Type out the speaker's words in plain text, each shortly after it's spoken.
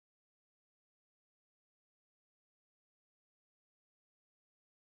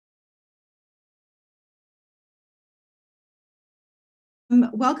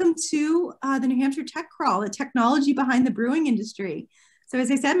Welcome to the New Hampshire Tech Crawl, the technology behind the brewing industry. So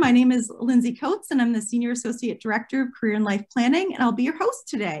as I said, my name is Lindsay Coates and I'm the Senior Associate Director of Career and Life Planning, and I'll be your host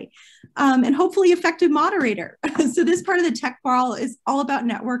today and hopefully effective moderator. So this part of the Tech Crawl is all about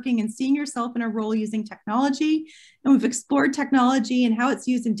networking and seeing yourself in a role using technology. And we've explored technology and how it's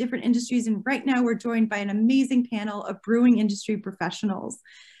used in different industries. And right now we're joined by an amazing panel of brewing industry professionals.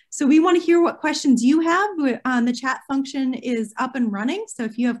 So we want to hear what questions you have. The chat function is up and running. So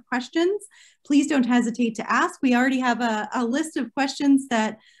if you have questions, please don't hesitate to ask. We already have a list of questions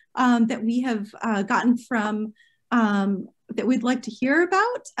that we have gotten from that we'd like to hear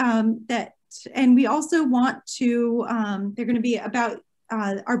about. And we also want to, they're going to be about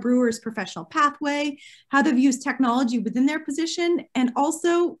our brewers' professional pathway, how they've used technology within their position, and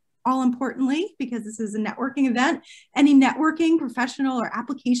also, all importantly, because this is a networking event, any networking, professional, or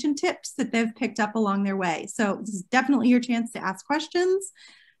application tips that they've picked up along their way. So this is definitely your chance to ask questions.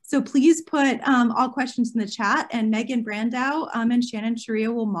 So please put all questions in the chat, and Megan Brandow and Shannon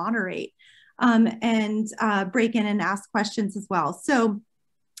Sharia will moderate and break in and ask questions as well. So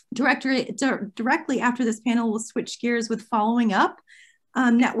directly after this panel, we'll switch gears with following up.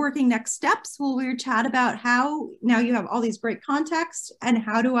 Networking next steps, we'll chat about how now you have all these great contacts and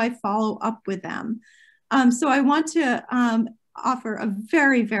how do I follow up with them. So I want to offer a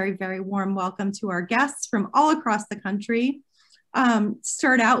very, very, very warm welcome to our guests from all across the country.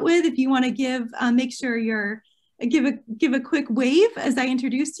 Start out with, if you want to give, make sure you're, give a quick wave as I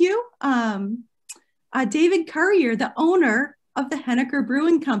introduce you. David Currier, the owner of the Henniker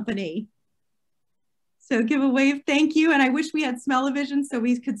Brewing Company. So give a wave, thank you. And I wish we had smell-o-vision so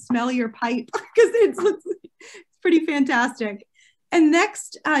we could smell your pipe because it's pretty fantastic. And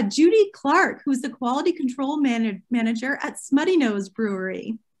next, Judy Clark, who's the quality control manager at Smutty Nose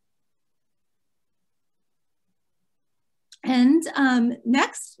Brewery. And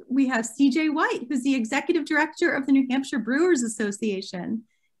next, we have CJ White, who's the executive director of the New Hampshire Brewers Association.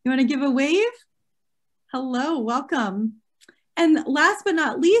 You want to give a wave? Hello, welcome. And last but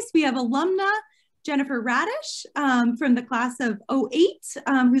not least, we have alumna Jennifer Radish from the class of '08,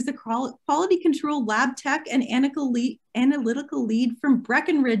 who's the quality control lab tech and analytical lead from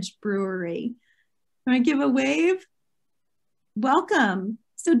Breckenridge Brewery. Want to give a wave? Welcome.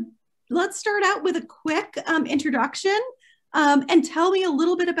 So let's start out with a quick introduction and tell me a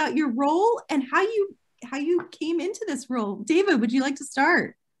little bit about your role and how you came into this role. David, would you like to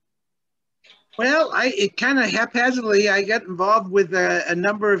start? Well, it kind of haphazardly, I got involved with a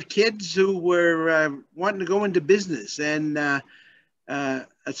number of kids who were wanting to go into business. And I'm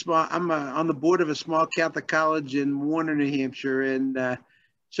on the board of a small Catholic college in Warner, New Hampshire. And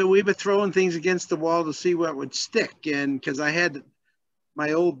so we were throwing things against the wall to see what would stick. And because I had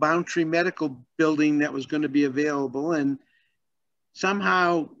my old Boundtree Medical building that was going to be available. And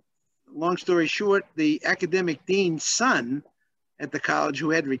somehow, long story short, the academic dean's son at the college,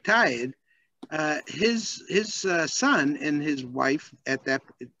 who had retired, his son and his wife at that,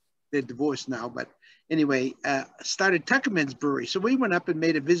 they're divorced now, but anyway, started Tuckerman's Brewery. So we went up and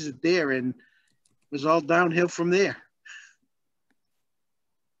made a visit there, and it was all downhill from there.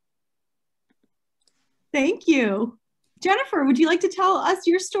 Thank you. Jennifer, would you like to tell us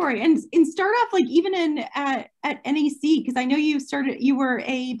your story and start off like even at NEC, because I know you were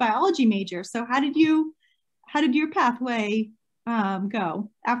a biology major. So how did your pathway go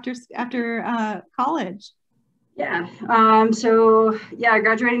after college? Yeah, I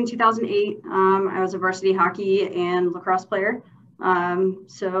graduated in 2008. I was a varsity hockey and lacrosse player.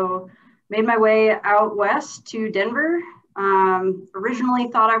 So made my way out west to Denver. Originally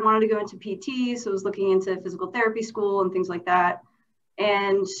thought I wanted to go into PT, so I was looking into physical therapy school and things like that.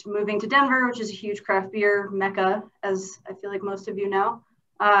 And moving to Denver, which is a huge craft beer mecca, as I feel like most of you know.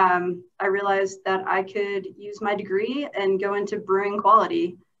 I realized that I could use my degree and go into brewing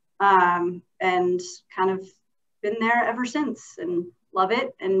quality, and kind of been there ever since and love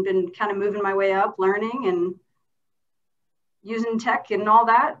it, and been kind of moving my way up, learning and using tech and all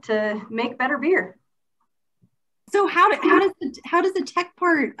that to make better beer. So how does the tech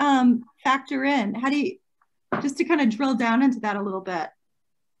part factor in? How do you, just to kind of drill down into that a little bit?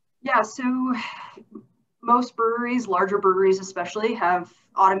 Yeah, so most breweries, larger breweries especially, have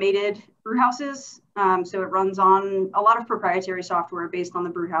automated brew houses. So it runs on a lot of proprietary software based on the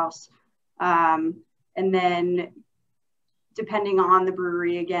brew house. And then depending on the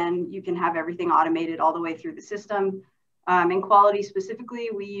brewery, again, you can have everything automated all the way through the system. In quality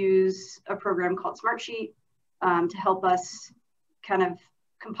specifically, we use a program called Smartsheet to help us kind of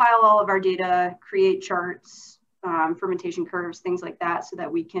compile all of our data, create charts, fermentation curves, things like that, so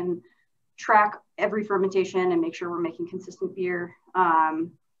that we can track every fermentation and make sure we're making consistent beer.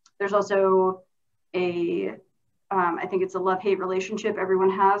 There's also I think it's a love-hate relationship everyone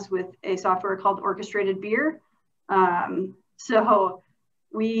has with a software called Orchestrated Beer. So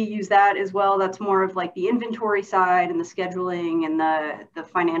we use that as well. That's more of like the inventory side and the scheduling and the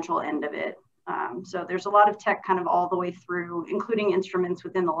financial end of it. So there's a lot of tech kind of all the way through, including instruments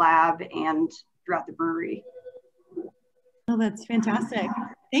within the lab and throughout the brewery. Oh, that's fantastic.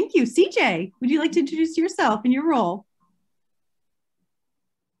 Thank you. CJ, would you like to introduce yourself and your role?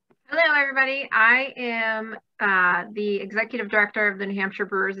 Hello, everybody. I am the Executive Director of the New Hampshire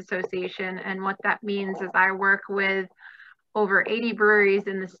Brewers Association, and what that means is I work with over 80 breweries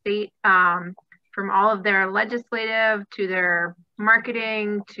in the state, from all of their legislative to their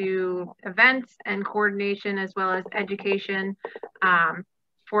marketing to events and coordination, as well as education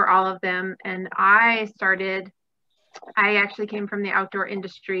for all of them. And I actually came from the outdoor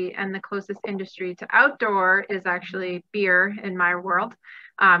industry, and the closest industry to outdoor is actually beer in my world,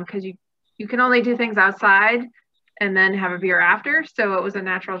 because you can only do things outside and then have a beer after. So it was a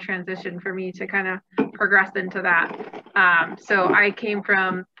natural transition for me to kind of progress into that. So I came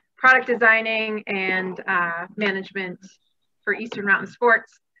from product designing and management for Eastern Mountain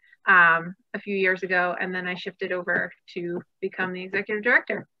Sports a few years ago, and then I shifted over to become the executive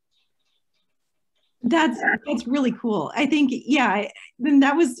director. That's really cool. I think, yeah, then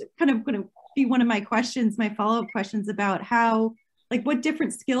that was kind of going to be one of my questions, my follow-up questions about how, like, what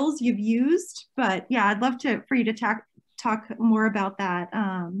different skills you've used. But yeah, I'd love for you to talk more about that.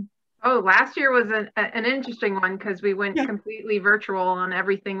 Oh, last year was an interesting one because we went completely virtual on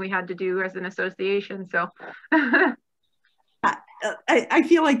everything we had to do as an association. So I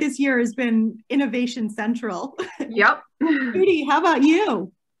feel like this year has been innovation central. Yep. Judy, how about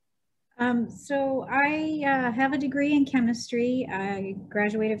you? So I have a degree in chemistry. I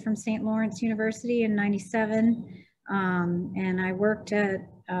graduated from St. Lawrence University in '97, and I worked at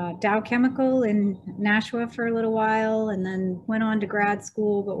Dow Chemical in Nashua for a little while, and then went on to grad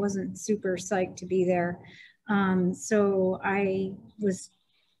school, but wasn't super psyched to be there. So I was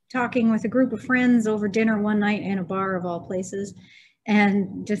talking with a group of friends over dinner one night in a bar of all places,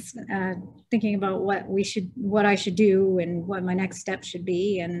 and just thinking about what I should do and what my next step should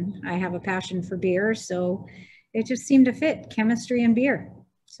be. And I have a passion for beer, so it just seemed to fit, chemistry and beer.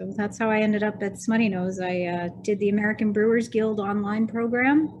 So that's how I ended up at Smutty Nose. I did the American Brewers Guild online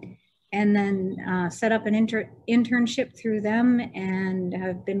program, and then set up an internship through them, and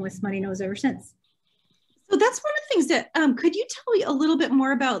have been with Smutty Nose ever since. So that's one of the things that, could you tell me a little bit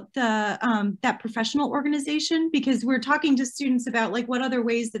more about that professional organization? Because we're talking to students about like what other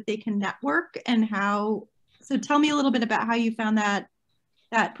ways that they can network and how, so tell me a little bit about how you found that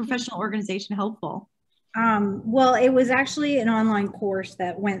professional organization helpful. Well, it was actually an online course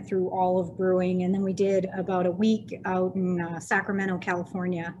that went through all of brewing, and then we did about a week out in Sacramento,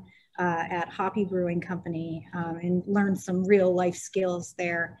 California at Hoppy Brewing Company, and learned some real life skills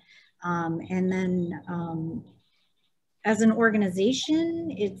there. And then as an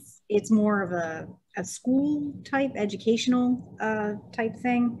organization, it's more of a school type, educational type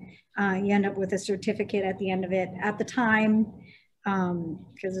thing. You end up with a certificate at the end of it. At the time,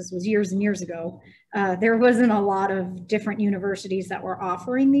 because this was years and years ago, there wasn't a lot of different universities that were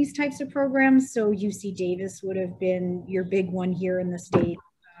offering these types of programs. So UC Davis would have been your big one here in the state,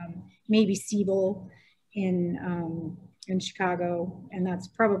 maybe Siebel in Chicago, and that's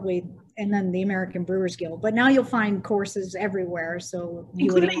probably, and then the American Brewers Guild. But now you'll find courses everywhere, so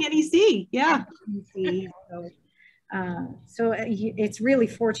including NEC, yeah. NEC, so it's really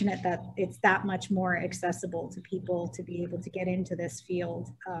fortunate that it's that much more accessible to people to be able to get into this field.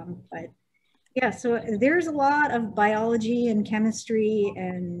 But yeah, so there's a lot of biology and chemistry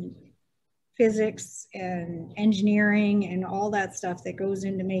and physics and engineering and all that stuff that goes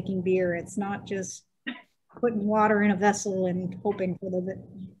into making beer. It's not just putting water in a vessel and hoping for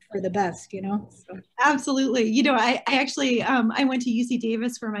the best, you know? So. Absolutely. You know, I actually, I went to UC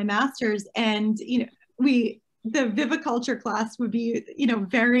Davis for my master's, and, you know, the viviculture class would be, you know,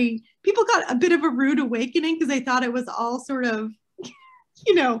 people got a bit of a rude awakening because they thought it was all sort of,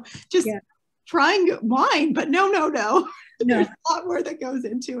 you know, just trying wine, but no. There's a lot more that goes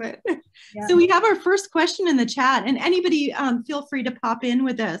into it. Yeah. So we have our first question in the chat, and anybody feel free to pop in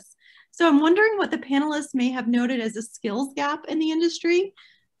with us. So I'm wondering what the panelists may have noted as a skills gap in the industry.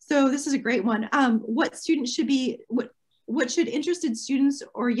 So this is a great one. What should interested students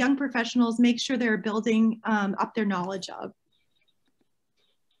or young professionals make sure they're building up their knowledge of?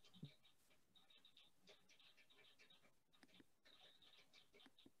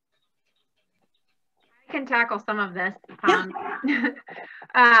 I can tackle some of this.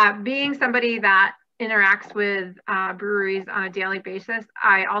 Yeah. Being somebody that interacts with breweries on a daily basis,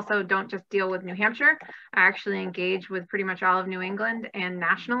 I also don't just deal with New Hampshire. I actually engage with pretty much all of New England and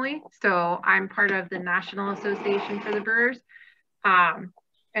nationally. So I'm part of the National Association for the Brewers.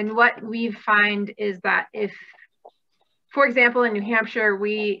 And what we find is that if, for example, in New Hampshire,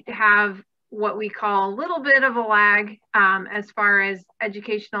 we have what we call a little bit of a lag as far as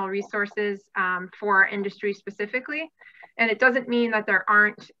educational resources for our industry specifically. And it doesn't mean that there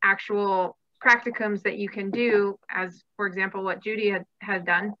aren't actual practicums that you can do, as for example, what Judy had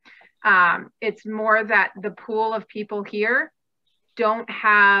done. It's more that the pool of people here don't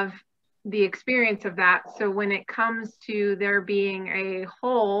have the experience of that. So when it comes to there being a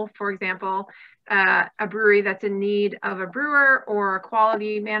hole, for example, a brewery that's in need of a brewer or a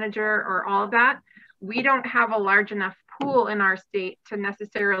quality manager or all of that, we don't have a large enough pool in our state to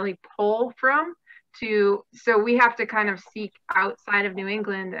necessarily pull from. So we have to kind of seek outside of New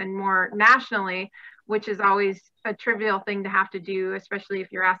England and more nationally, which is always a trivial thing to have to do, especially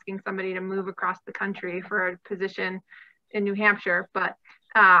if you're asking somebody to move across the country for a position in New Hampshire. But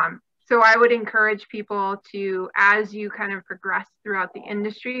so I would encourage people to, as you kind of progress throughout the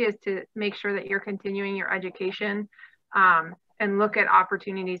industry, is to make sure that you're continuing your education and look at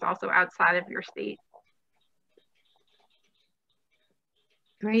opportunities also outside of your state.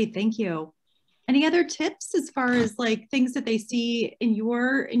 Great, thank you. Any other tips as far as like things that they see in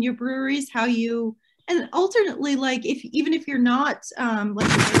your breweries, how you, and alternately, like even if you're not,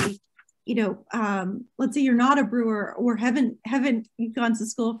 let's say, let's say you're not a brewer or haven't gone to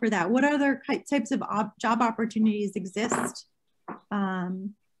school for that, what other types of job opportunities exist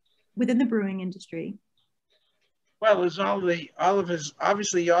within the brewing industry? Well, there's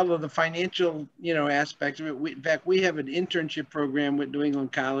obviously all of the financial, aspects of it. In fact, we have an internship program with New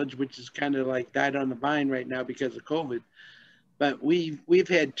England College, which is kind of like died on the vine right now because of COVID. But we've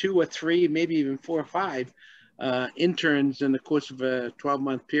had 2 or 3, maybe even 4 or 5 interns in the course of a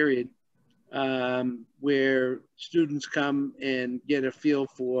 12-month period, where students come and get a feel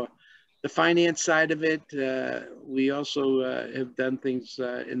for the finance side of it. We also have done things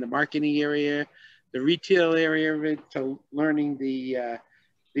in the marketing area, the retail area of it, to learning the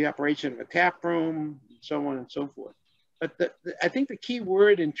operation of a tap room, so on and so forth. But I think the key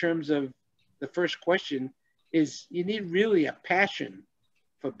word in terms of the first question is you need really a passion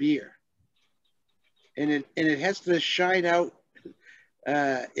for beer, and it has to shine out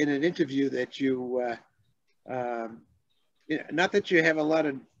in an interview that you, not that you have a lot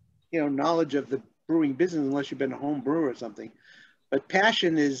of knowledge of the brewing business unless you've been a home brewer or something. But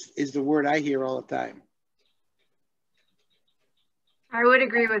passion is the word I hear all the time. I would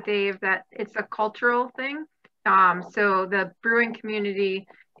agree with Dave that it's a cultural thing. So the brewing community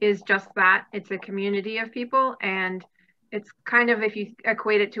is just that. It's a community of people, and it's kind of, if you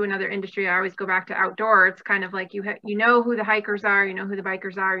equate it to another industry, I always go back to outdoor. It's kind of like you know who the hikers are, you know who the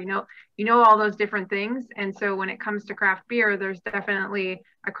bikers are, you know all those different things. And so when it comes to craft beer, there's definitely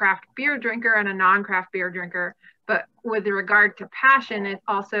a craft beer drinker and a non-craft beer drinker. But with regard to passion, it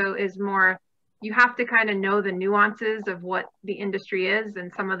also is more, you have to kind of know the nuances of what the industry is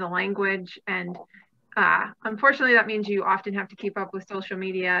and some of the language. And unfortunately, that means you often have to keep up with social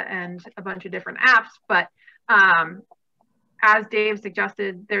media and a bunch of different apps. But as Dave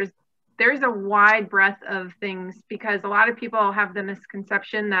suggested, there's a wide breadth of things, because a lot of people have the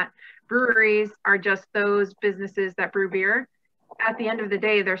misconception that breweries are just those businesses that brew beer. At the end of the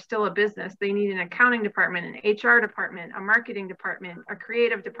day, they're still a business. They need an accounting department, an HR department, a marketing department, a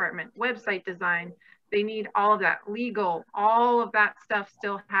creative department, website design. They need all of that, legal, all of that stuff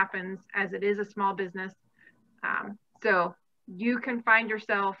still happens as it is a small business. So you can find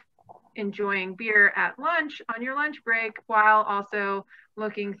yourself enjoying beer at lunch on your lunch break while also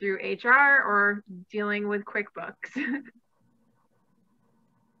looking through HR or dealing with QuickBooks.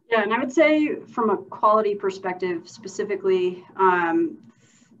 Yeah, and I would say from a quality perspective, specifically,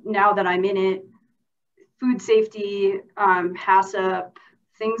 now that I'm in it, food safety, HACCP,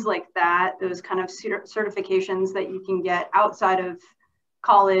 things like that, those kind of certifications that you can get outside of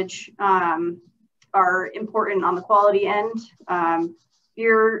college are important on the quality end.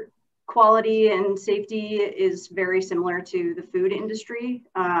 Beer quality and safety is very similar to the food industry.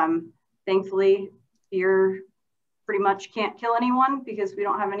 Thankfully, beer pretty much can't kill anyone because we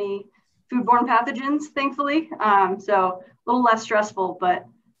don't have any foodborne pathogens, thankfully. So a little less stressful, but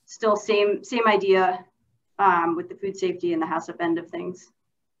still same idea with the food safety and the HACCP end of things.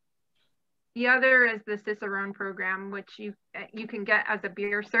 The other is the Cicerone program, which you can get as a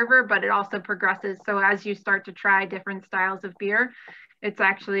beer server, but it also progresses. So as you start to try different styles of beer, it's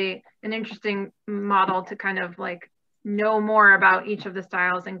actually, an interesting model to kind of like know more about each of the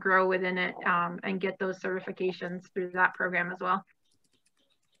styles and grow within it, and get those certifications through that program as well.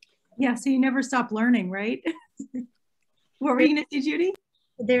 Yeah, so you never stop learning, right? What were you going to say, Judy?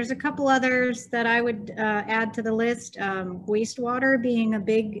 There's a couple others that I would add to the list. Wastewater being a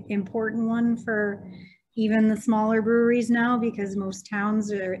big important one for even the smaller breweries now, because most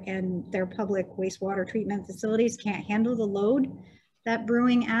towns and their public wastewater treatment facilities can't handle the load that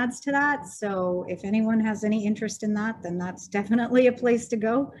brewing adds to that. So if anyone has any interest in that, then that's definitely a place to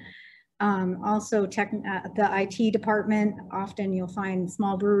go. Also, the IT department, often you'll find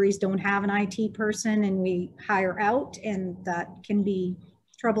small breweries don't have an IT person and we hire out, and that can be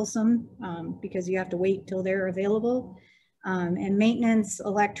troublesome because you have to wait till they're available. And maintenance,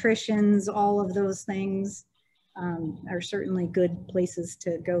 electricians, all of those things are certainly good places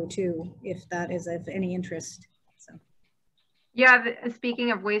to go to if that is of any interest. So. Yeah,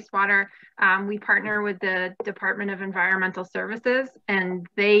 speaking of wastewater, we partner with the Department of Environmental Services, and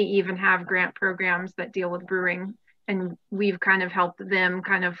they even have grant programs that deal with brewing, and we've kind of helped them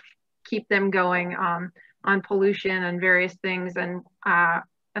kind of keep them going on pollution and various things and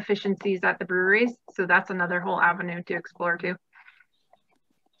efficiencies at the breweries. So that's another whole avenue to explore too.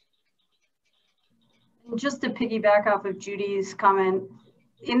 Just to piggyback off of Judy's comment,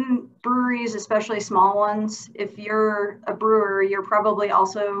 in breweries, especially small ones, if you're a brewer, you're probably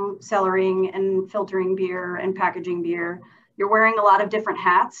also cellaring and filtering beer and packaging beer. You're wearing a lot of different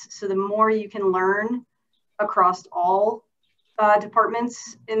hats. So the more you can learn across all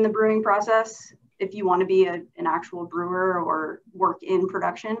departments in the brewing process, if you want to be an actual brewer or work in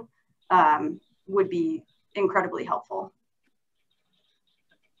production, would be incredibly helpful.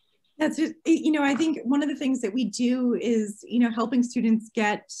 That's just, you know, I think one of the things that we do is, you know, helping students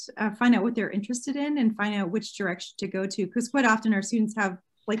find out what they're interested in and find out which direction to go to. Because quite often our students have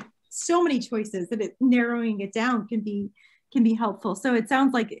like so many choices that narrowing it down can be helpful. So it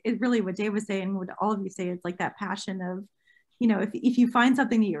sounds like it really what Dave was saying, what all of you say, is like that passion of, you know, if you find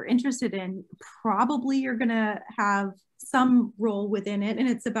something that you're interested in, probably you're going to have some role within it. And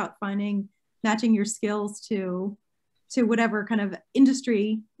it's about matching your skills to whatever kind of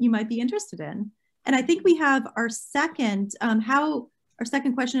industry you might be interested in. And I think we have our second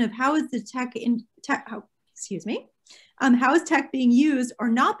question of how is how is tech being used or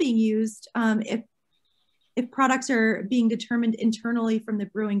not being used if products are being determined internally from the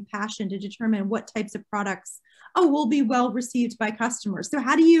brewing passion to determine what types of products will be well received by customers. So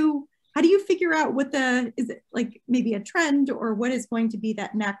how do you figure out is it like maybe a trend or what is going to be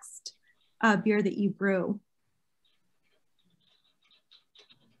that next beer that you brew?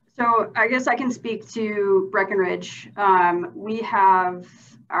 So I guess I can speak to Breckenridge. We have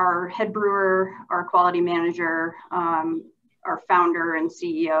our head brewer, our quality manager, our founder and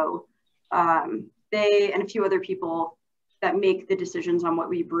CEO. They and a few other people that make the decisions on what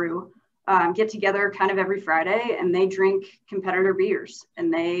we brew get together kind of every Friday, and they drink competitor beers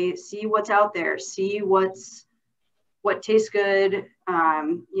and they see what's out there, see what tastes good,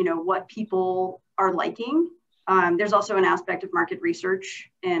 you know, what people are liking. There's also an aspect of market research,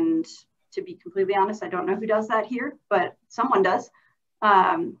 and to be completely honest, I don't know who does that here, but someone does.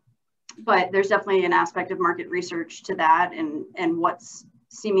 But there's definitely an aspect of market research to that and what's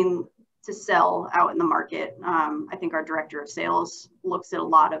seeming to sell out in the market. I think our director of sales looks at a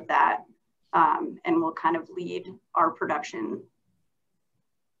lot of that and will kind of lead our production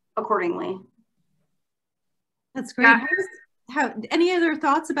accordingly. That's great. Yeah. Any other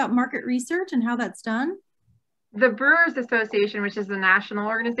thoughts about market research and how that's done? The Brewers Association, which is a national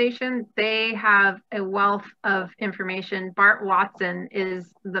organization, they have a wealth of information. Bart Watson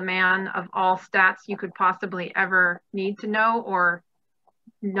is the man of all stats you could possibly ever need to know or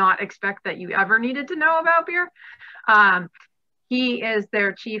not expect that you ever needed to know about beer. He is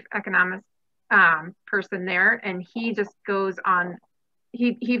their chief economics person there, and he just goes on,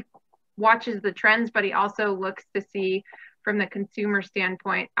 he watches the trends, but he also looks to see from the consumer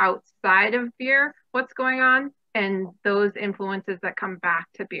standpoint outside of beer what's going on and those influences that come back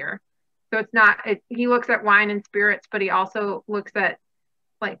to beer. So it's not, he looks at wine and spirits, but he also looks at,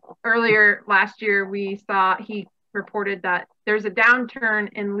 like earlier last year, he reported that there's a downturn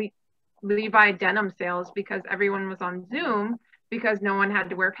in Levi denim sales because everyone was on Zoom because no one had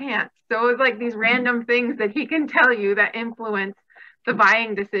to wear pants. So it's like these random things that he can tell you that influence the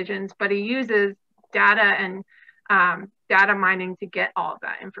buying decisions, but he uses data and data mining to get all of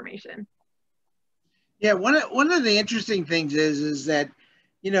that information. Yeah, one of the interesting things is that,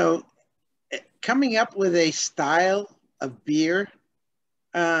 you know, coming up with a style of beer,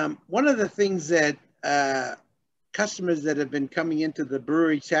 one of the things that customers that have been coming into the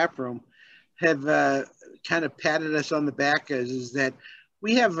brewery tap room have kind of patted us on the back is that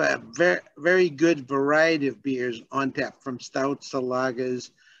we have a very good variety of beers on tap, from stouts to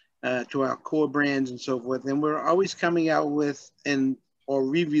lagers to our core brands and so forth. And we're always coming out with or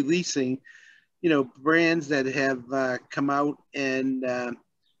re-releasing, brands that have come out and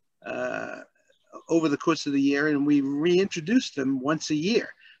over the course of the year, and we reintroduce them once a year.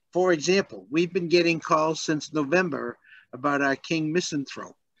 For example, we've been getting calls since November about our King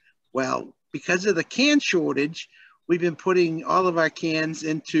Misanthrope. Well, because of the can shortage, we've been putting all of our cans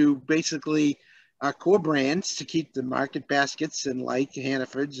into basically our core brands to keep the market baskets and like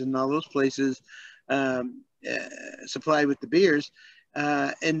Hannaford's and all those places supplied with the beers.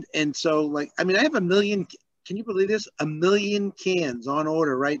 And so, I have 1 million, can you believe this? 1 million cans on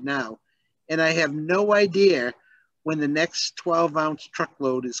order right now. And I have no idea when the next 12-ounce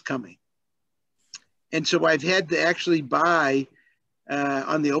truckload is coming. And so I've had to actually buy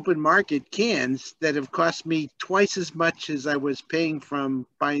on the open market cans that have cost me twice as much as I was paying from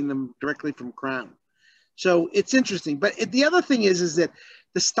buying them directly from Crown. So it's interesting. But the other thing is that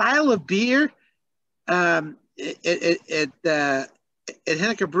the style of beer at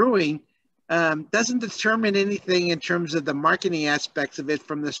Henniker Brewing doesn't determine anything in terms of the marketing aspects of it,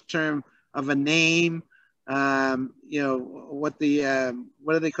 from this term of a name, what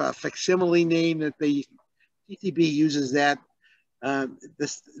do they call it? Facsimile name that the TTB uses that.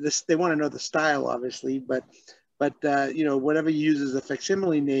 They want to know the style, obviously, but whatever you use as a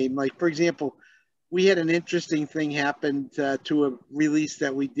facsimile name. Like, for example, we had an interesting thing happen to a release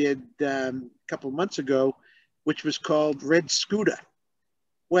that we did a couple of months ago, which was called Red Scooter.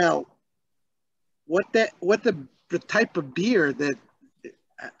 Well, what the type of beer that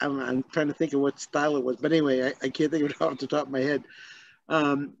I'm trying to think of what style it was, but anyway, I can't think of it off the top of my head. It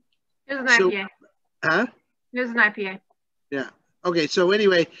was an IPA. Huh? It was an IPA. Yeah. Okay. So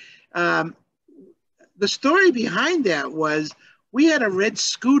anyway, the story behind that was we had a red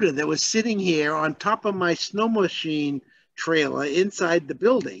scooter that was sitting here on top of my snow machine trailer inside the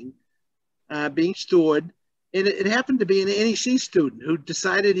building, being stored. And it happened to be an NEC student who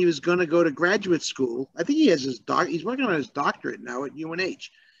decided he was going to go to graduate school. I think he has he's working on his doctorate now at UNH.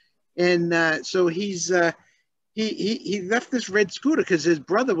 And so he left this red scooter because his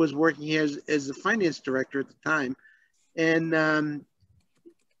brother was working here as the finance director at the time. And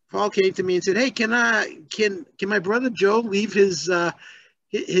Paul came to me and said, "Hey, can my brother Joe leave his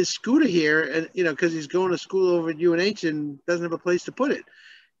scooter here, and because he's going to school over at UNH and doesn't have a place to put it?"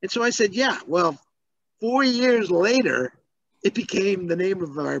 And so I said, "Yeah, well." 4 years later, it became the name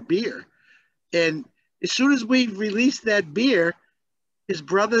of our beer. And as soon as we released that beer, his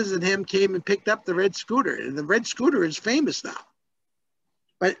brothers and him came and picked up the red scooter. And the red scooter is famous now.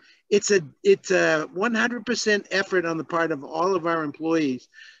 But it's a 100% effort on the part of all of our employees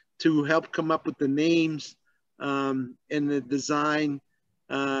to help come up with the names and the design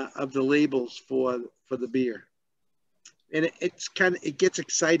of the labels for the beer. And it gets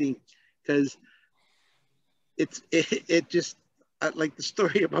exciting because it just like the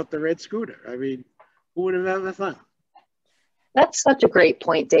story about the red scooter. I mean, who would have ever thought? That's such a great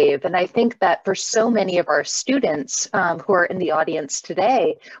point, Dave. And I think that for so many of our students who are in the audience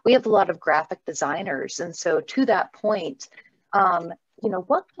today, we have a lot of graphic designers. And so to that point,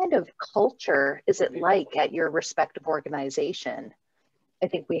 what kind of culture is it like at your respective organization? I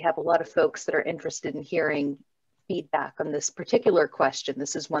think we have a lot of folks that are interested in hearing feedback on this particular question.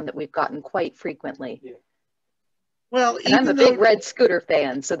 This is one that we've gotten quite frequently. Yeah. Well, and I'm a big red scooter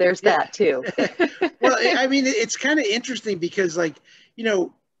fan, so there's that too. Well, I mean, it's kind of interesting because,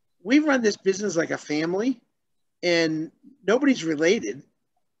 we run this business like a family, and nobody's related.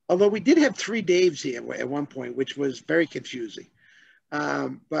 Although we did have 3 Daves here at one point, which was very confusing.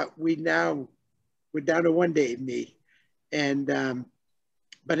 But we're down to 1 Dave, me, and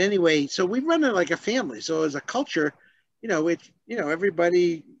but anyway, so we run it like a family. So as a culture,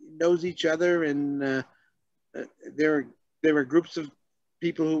 everybody knows each other, and there are groups of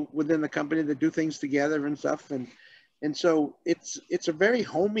people within the company that do things together and stuff, and so it's a very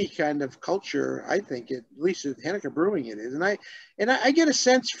homey kind of culture. I think, at least at Henniker Brewing it is, and I get a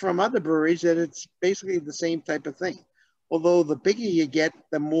sense from other breweries that it's basically the same type of thing. Although the bigger you get,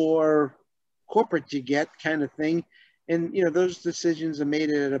 the more corporate you get, kind of thing, and those decisions are made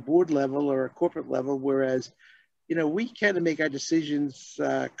at a board level or a corporate level, whereas we kind of make our decisions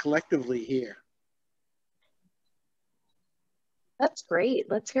collectively here. That's great.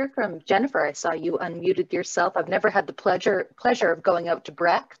 Let's hear from Jennifer. I saw you unmuted yourself. I've never had the pleasure of going out to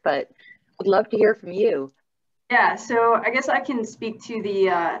Breck, but would love to hear from you. Yeah, so I guess I can speak to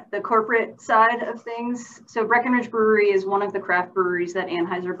the corporate side of things. So Breckenridge Brewery is one of the craft breweries that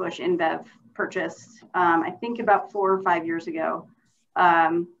Anheuser-Busch InBev purchased, I think about 4 or 5 years ago.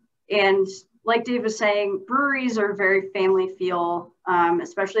 And like Dave was saying, breweries are very family feel,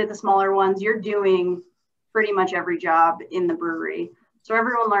 especially at the smaller ones. You're doing pretty much every job in the brewery. So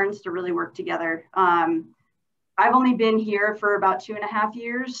everyone learns to really work together. I've only been here for about 2.5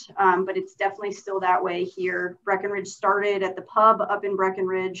 years, but it's definitely still that way here. Breckenridge started at the pub up in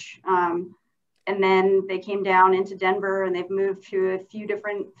Breckenridge, and then they came down into Denver, and they've moved to a few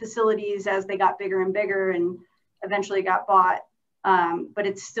different facilities as they got bigger and bigger and eventually got bought. But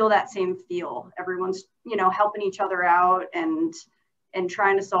it's still that same feel. Everyone's, helping each other out and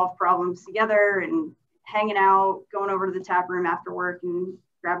trying to solve problems together and hanging out, going over to the tap room after work and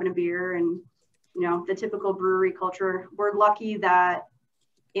grabbing a beer and the typical brewery culture. We're lucky that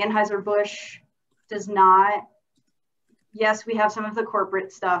Anheuser-Busch does not, yes, we have some of the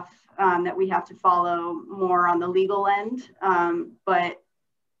corporate stuff that we have to follow more on the legal end, but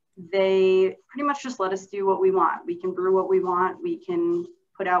they pretty much just let us do what we want. We can brew what we want. We can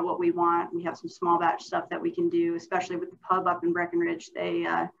put out what we want. We have some small batch stuff that we can do, especially with the pub up in Breckenridge. They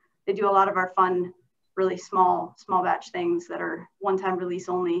do a lot of our fun, really small batch things that are one-time release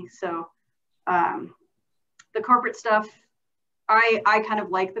only. So the corporate stuff, I kind of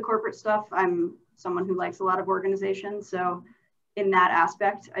like the corporate stuff. I'm someone who likes a lot of organization. So in that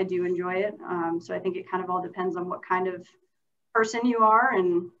aspect, I do enjoy it. So I think it kind of all depends on what kind of person you are.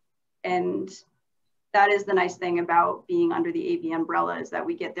 And that is the nice thing about being under the AV umbrella, is that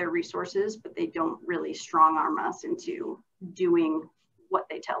we get their resources, but they don't really strong arm us into doing what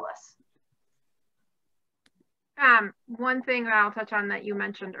they tell us. One thing that I'll touch on that you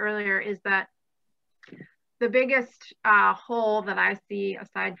mentioned earlier is that the biggest hole that I see,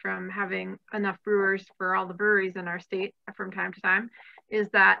 aside from having enough brewers for all the breweries in our state from time to time, is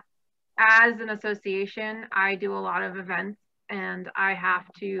that as an association, I do a lot of events and I have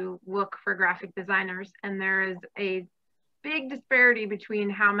to look for graphic designers, and there is a big disparity between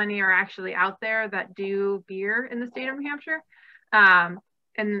how many are actually out there that do beer in the state of New Hampshire.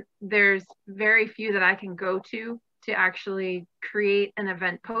 And there's very few that I can go to actually create an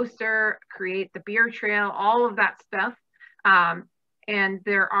event poster, create the beer trail, all of that stuff. And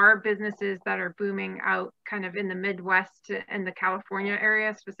there are businesses that are booming out kind of in the Midwest and the California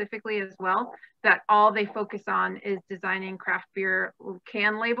area specifically as well, that all they focus on is designing craft beer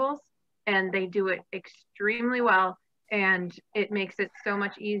can labels, and they do it extremely well. And it makes it so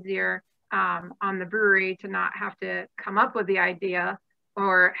much easier on the brewery to not have to come up with the idea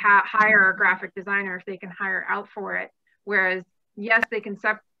or hire a graphic designer if they can hire out for it. Whereas, yes, they can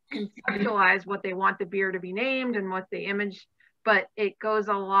conceptualize what they want the beer to be named and what the image, but it goes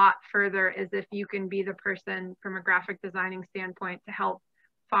a lot further as if you can be the person from a graphic designing standpoint to help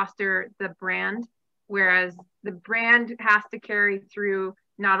foster the brand. Whereas the brand has to carry through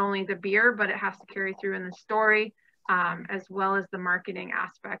not only the beer, but it has to carry through in the story, as well as the marketing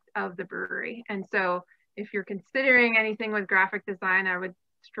aspect of the brewery. And so if you're considering anything with graphic design, I would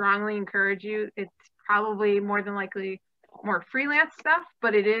strongly encourage you. It's probably more than likely more freelance stuff,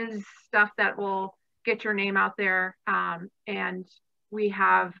 but it is stuff that will get your name out there. And we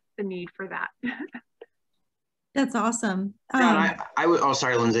have the need for that. That's awesome. Oh,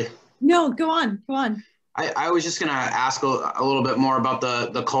 sorry, Lindsay. No, go on. I was just going to ask a little bit more about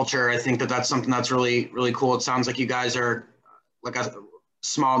the culture. I think that's something that's really, really cool. It sounds like you guys are like a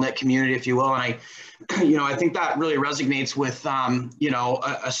small knit community, if you will. And I think that really resonates with,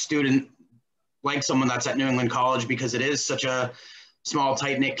 a student like someone that's at New England College, because it is such a small,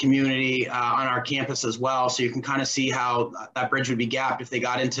 tight knit community on our campus as well. So you can kind of see how that bridge would be gapped if they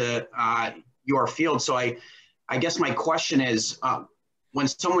got into your field. So I guess my question is, when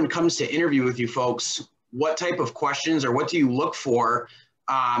someone comes to interview with you folks, what type of questions or what do you look for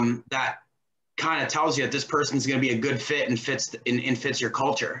that kind of tells you that this person's going to be a good fit and fits your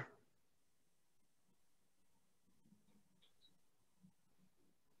culture?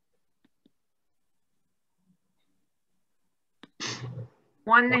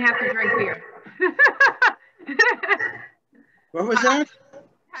 One, they have to drink beer. What was that?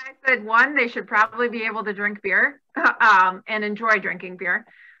 I said one, they should probably be able to drink beer and enjoy drinking beer.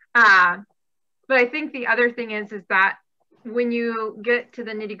 But I think the other thing is that when you get to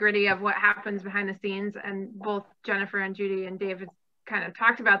the nitty gritty of what happens behind the scenes, and both Jennifer and Judy and David kind of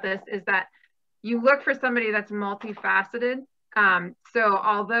talked about this, is that you look for somebody that's multifaceted. So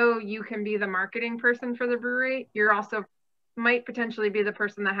although you can be the marketing person for the brewery, you're also might potentially be the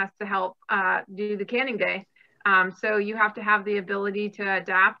person that has to help do the canning day. So you have to have the ability to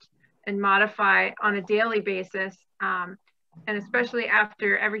adapt and modify on a daily basis. And especially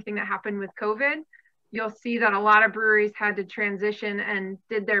after everything that happened with COVID, you'll see that a lot of breweries had to transition and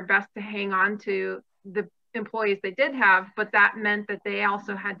did their best to hang on to the employees they did have, but that meant that they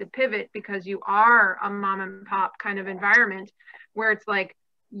also had to pivot, because you are a mom and pop kind of environment where it's like,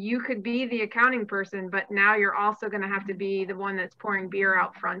 you could be the accounting person, but now you're also going to have to be the one that's pouring beer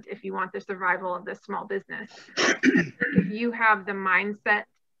out front if you want the survival of this small business. If you have the mindset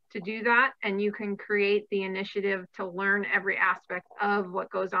to do that, and you can create the initiative to learn every aspect of what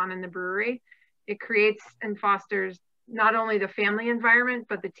goes on in the brewery, it creates and fosters not only the family environment,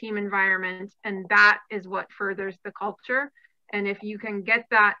 but the team environment. And that is what furthers the culture. And if you can get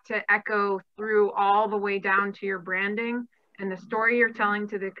that to echo through all the way down to your branding and the story you're telling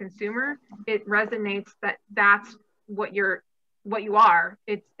to the consumer, it resonates that that's what you are.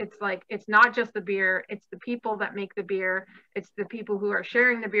 It's like, it's not just the beer, it's the people that make the beer, it's the people who are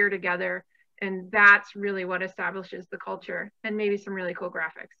sharing the beer together. And that's really what establishes the culture, and maybe some really cool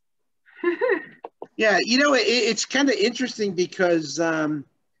graphics. Yeah, it's kind of interesting because,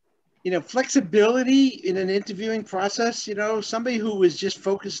 flexibility in an interviewing process, somebody who was just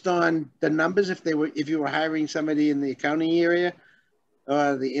focused on the numbers, if you were hiring somebody in the accounting area,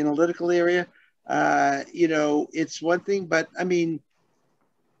 the analytical area, it's one thing, but I mean,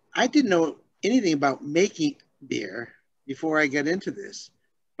 I didn't know anything about making beer before I got into this,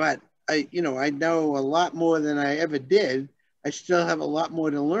 but I know a lot more than I ever did. I still have a lot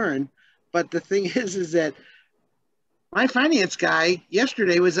more to learn. But the thing is that my finance guy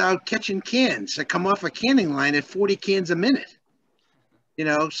yesterday was out catching cans that come off a canning line at 40 cans a minute.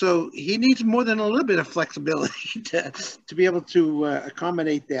 So he needs more than a little bit of flexibility to be able to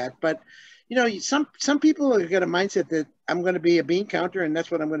accommodate that. But, some people have got a mindset that I'm going to be a bean counter and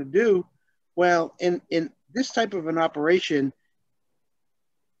that's what I'm going to do. Well, in this type of an operation,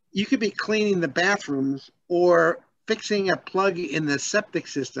 you could be cleaning the bathrooms or fixing a plug in the septic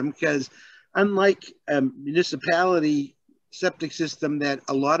system, because unlike a municipality septic system that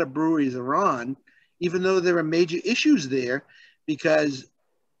a lot of breweries are on, even though there are major issues there, because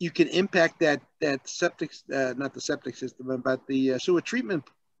you can impact that septic, not the septic system, but the sewer treatment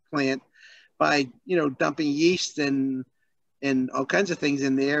plant by, dumping yeast and all kinds of things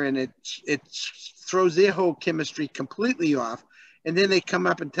in there, and it throws their whole chemistry completely off. And then they come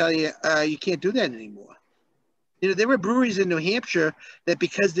up and tell you, you can't do that anymore. There were breweries in New Hampshire that,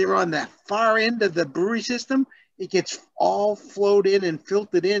 because they're on the far end of the brewery system, it gets all flowed in and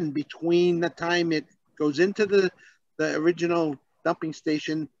filtered in between the time it goes into the original dumping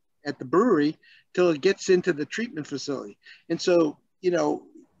station at the brewery till it gets into the treatment facility. And so,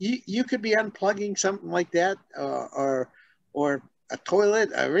 you could be unplugging something like that, or a toilet.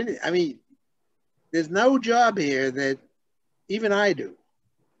 I mean, there's no job here that even I do.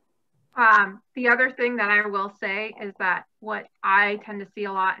 The other thing that I will say is that what I tend to see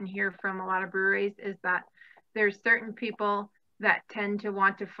a lot and hear from a lot of breweries is that there's certain people that tend to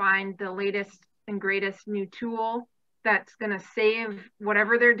want to find the latest and greatest new tool that's going to save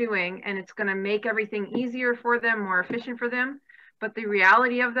whatever they're doing, and it's going to make everything easier for them, more efficient for them. But the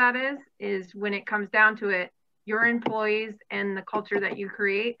reality of that is when it comes down to it, your employees and the culture that you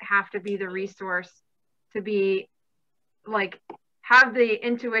create have to be the resource to be like, have the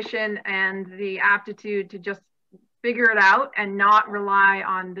intuition and the aptitude to just figure it out and not rely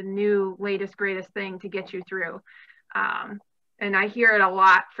on the new latest greatest thing to get you through. And I hear it a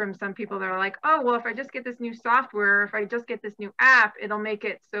lot from some people that are like, oh, well, if I just get this new software, if I just get this new app, it'll make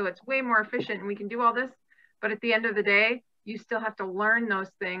it so it's way more efficient and we can do all this. But at the end of the day, you still have to learn those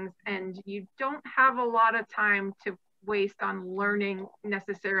things, and you don't have a lot of time to waste on learning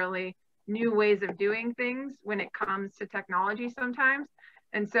necessarily new ways of doing things when it comes to technology sometimes.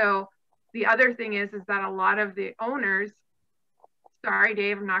 And so the other thing is that a lot of the owners, sorry,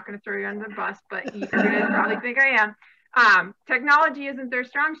 Dave, I'm not going to throw you under the bus, but you're going to probably think I am. Technology isn't their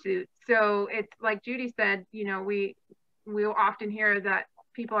strong suit. So it's like Judy said, we'll often hear that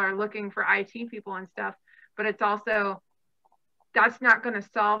people are looking for IT people and stuff, but it's also, that's not going to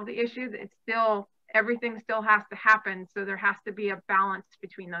solve the issue. It's still, everything still has to happen. So there has to be a balance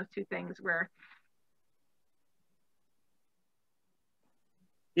between those two things where.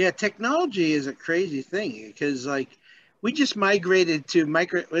 Yeah, technology is a crazy thing, because like we just migrated to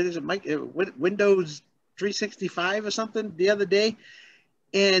Windows 365 or something the other day.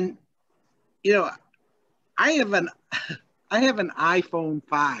 And, I have an iPhone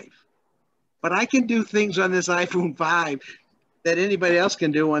 5, but I can do things on this iPhone 5 that anybody else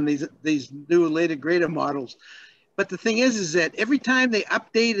can do on these new later greater models. But the thing is that every time they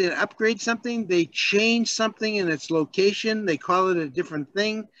update and upgrade something, they change something in its location. They call it a different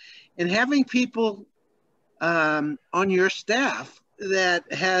thing. and having people on your staff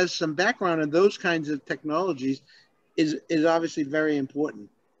that has some background in those kinds of technologies is obviously very important.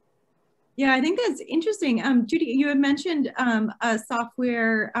 Yeah, I think that's interesting. Judy, you had mentioned a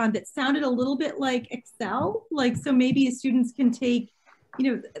software that sounded a little bit like Excel. Like, so maybe students can take,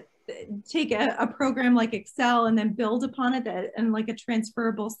 you know, take a program like Excel and then build upon it and like a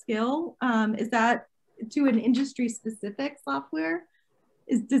transferable skill. Is that to an industry specific software?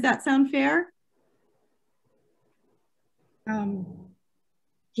 Does that sound fair?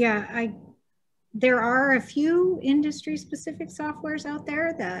 Yeah, there are a few industry specific softwares out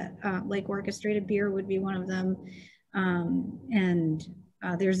there that like Orchestrated Beer would be one of them. And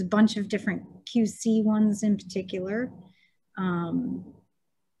there's a bunch of different QC ones in particular.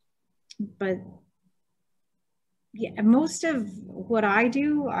 But yeah, most of what I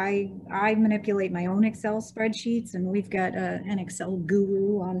do, I manipulate my own Excel spreadsheets, and we've got an Excel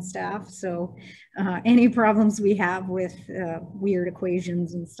guru on staff. So any problems we have with weird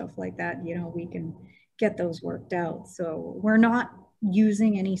equations and stuff like that, you know, we can get those worked out. So we're not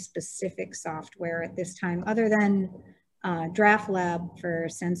using any specific software at this time, other than Draft Lab for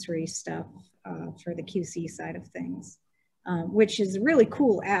sensory stuff for the QC side of things. Which is a really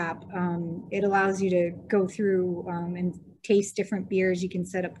cool app. It allows you to go through and taste different beers. You can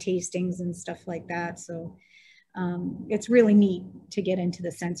set up tastings and stuff like that. So it's really neat to get into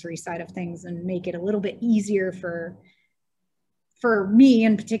the sensory side of things and make it a little bit easier for me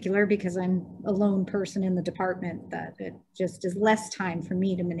in particular, because I'm a lone person in the department, that it just is less time for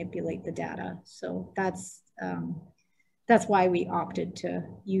me to manipulate the data. So that's why we opted to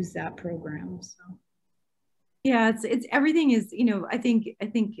use that program. So. Yeah, it's everything is, you know, I think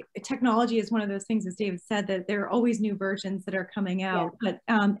technology is one of those things, as David said, that there are always new versions that are coming out. Yeah.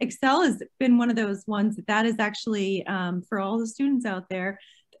 But Excel has been one of those ones that is actually for all the students out there.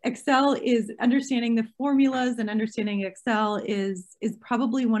 Excel is understanding the formulas, and understanding Excel is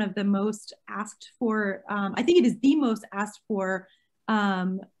probably one of the most asked for. I think it is the most asked for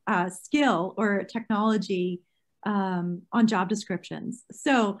skill or technology on job descriptions.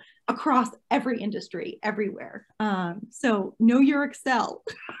 So across every industry, everywhere. So know your Excel.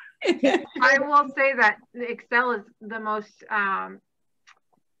 I will say that Excel is the most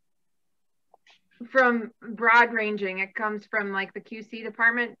from broad ranging. It comes from like the QC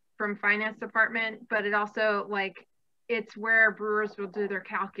department, from finance department, but it also like it's where brewers will do their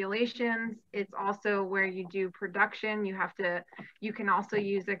calculations. It's also where you do production. You can also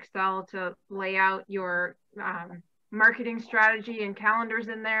use Excel to lay out your marketing strategy and calendars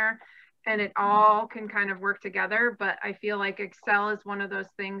in there, and it all can kind of work together. But I feel like Excel is one of those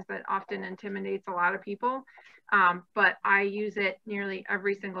things that often intimidates a lot of people. But I use it nearly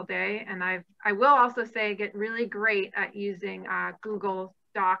every single day. And I will also say I get really great at using Google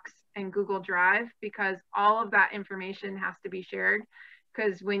Docs and Google Drive, because all of that information has to be shared.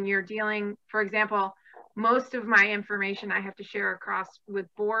 Because when you're dealing, for example, most of my information I have to share across with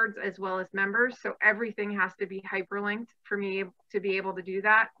boards as well as members. So everything has to be hyperlinked for me to be able to do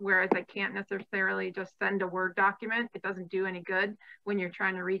that. Whereas I can't necessarily just send a Word document. It doesn't do any good when you're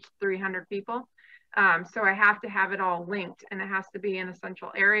trying to reach 300 people. So I have to have it all linked, and it has to be in a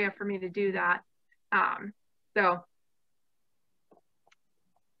central area for me to do that.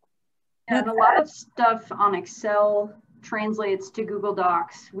 And a lot of stuff on Excel translates to Google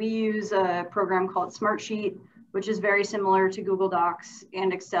Docs. We use a program called Smartsheet, which is very similar to Google Docs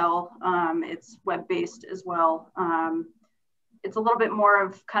and Excel. It's web-based as well. It's a little bit more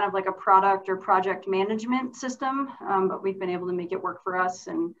of kind of like a product or project management system, but we've been able to make it work for us.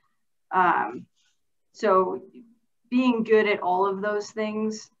 And so being good at all of those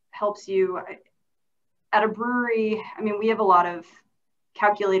things helps you. At a brewery, I mean, we have a lot of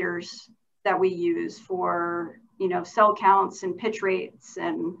calculators that we use for, you know, cell counts and pitch rates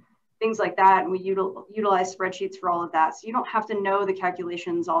and things like that. And we utilize spreadsheets for all of that. So you don't have to know the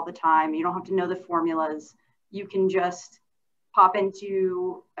calculations all the time. You don't have to know the formulas. You can just pop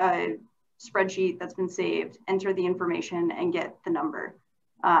into a spreadsheet that's been saved, enter the information, and get the number.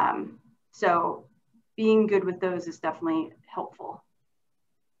 So being good with those is definitely helpful.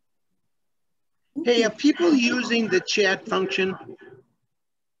 Hey, are people using the chat function?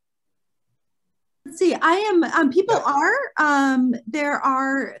 Let's see, I am, people are, there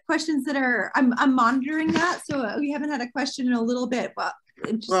are questions that are, I'm monitoring that. So we haven't had a question in a little bit, but.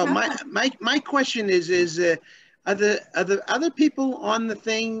 Well, my question is are the other people on the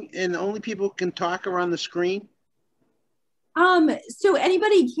thing and only people can talk are on the screen? So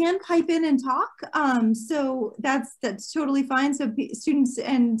anybody can pipe in and talk. So that's totally fine. So students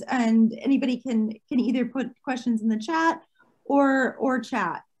and anybody can either put questions in the chat or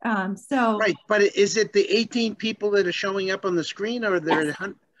chat. So right, but is it the 18 people that are showing up on the screen, or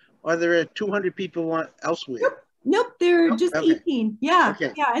are there 200 people elsewhere? nope, they're Nope. just Okay. 18. Yeah,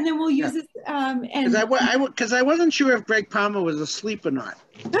 Okay. yeah, and then we'll use it. And because I wasn't sure if Greg Palmer was asleep or not,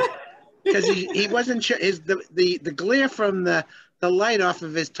 because he wasn't sure. The glare from the light off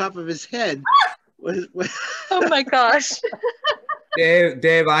of his top of his head was Oh my gosh.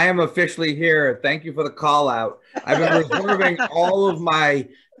 Dave, I am officially here. Thank you for the call out. I've been reserving all of my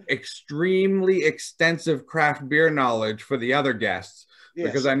extremely extensive craft beer knowledge for the other guests, Yes.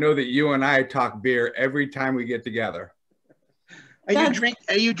 because I know that you and I talk beer every time we get together. Are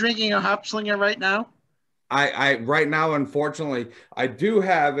you drinking a hop slinger right now? I right now, unfortunately, I do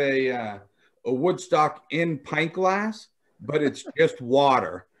have a Woodstock in pint glass, but it's just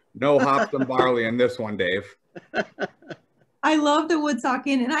water. No hops and barley in this one, Dave. I love the Woodstock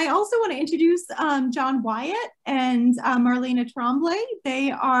Inn. And I also want to introduce John Wyatt and Marlena Tremblay.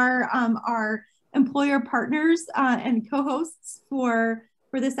 They are our employer partners and co-hosts for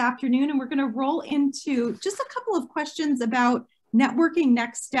this afternoon. And we're going to roll into just a couple of questions about networking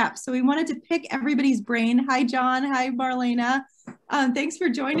next steps. So we wanted to pick everybody's brain. Hi, John. Hi, Marlena. Thanks for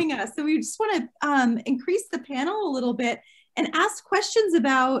joining us. So we just want to increase the panel a little bit and ask questions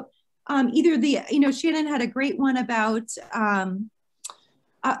about either Shannon had a great one about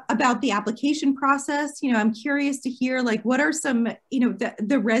the application process. I'm curious to hear, like, what are some,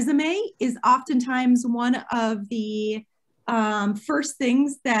 the resume is oftentimes one of the first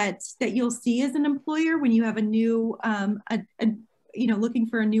things that you'll see as an employer when you have a new, looking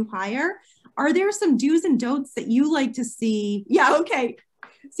for a new hire. Are there some do's and don'ts that you like to see? Yeah, okay.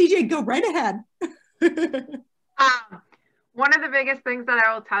 CJ, go right ahead. One of the biggest things that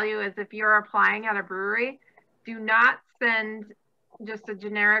I will tell you is if you're applying at a brewery, do not send just a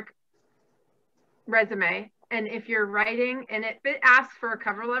generic resume. And if you're writing and if it asks for a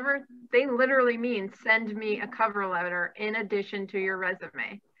cover letter, they literally mean send me a cover letter in addition to your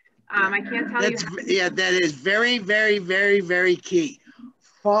resume. I can't tell you. Yeah, that is very, very, very, very key.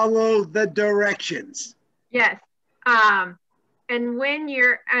 Follow the directions. Yes. And when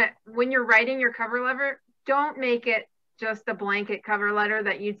you're writing your cover letter, don't make it just a blanket cover letter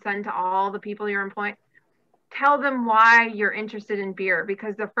that you'd send to all the people you're employing. Tell them why you're interested in beer,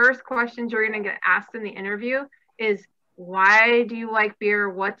 because the first questions you're going to get asked in the interview is, why do you like beer?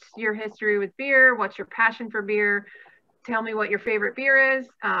 What's your history with beer? What's your passion for beer? Tell me what your favorite beer is.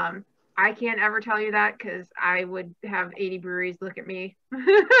 I can't ever tell you that because I would have 80 breweries look at me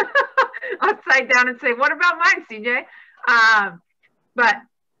upside down and say, what about mine, CJ? But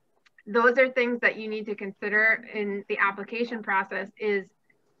those are things that you need to consider in the application process. Is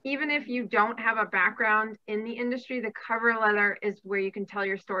even if you don't have a background in the industry, the cover letter is where you can tell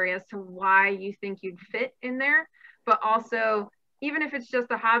your story as to why you think you'd fit in there. But also, even if it's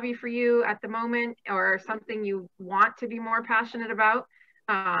just a hobby for you at the moment or something you want to be more passionate about,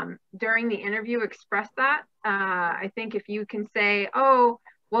 during the interview, express that. I think if you can say, oh,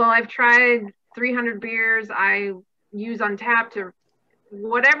 well, I've tried 300 beers I use Untapped, or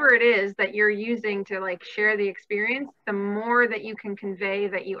whatever it is that you're using to like share the experience, the more that you can convey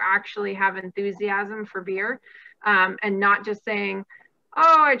that you actually have enthusiasm for beer, and not just saying,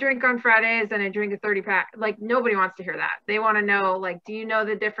 oh, I drink on Fridays and I drink a 30 pack. Like, nobody wants to hear that. They want to know, like, do you know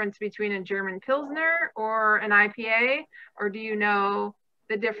the difference between a German Pilsner or an IPA? Or do you know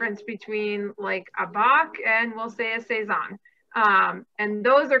the difference between like a Bock and we'll say a Saison? And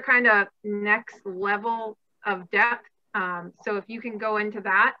those are kind of next level of depth. So if you can go into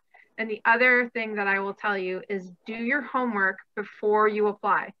that. And the other thing that I will tell you is do your homework before you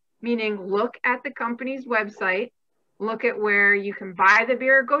apply, meaning look at the company's website, look at where you can buy the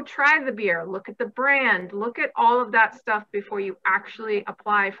beer, go try the beer, look at the brand, look at all of that stuff before you actually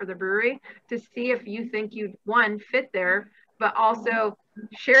apply for the brewery to see if you think you'd, one, fit there, but also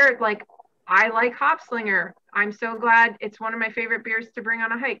share it. Like, I like Hopslinger. I'm so glad it's one of my favorite beers to bring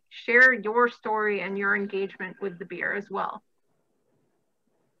on a hike. Share your story and your engagement with the beer as well.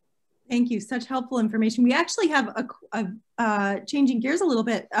 Thank you. Such helpful information. We actually have a changing gears a little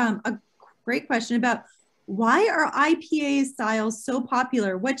bit, a great question about why are IPA styles so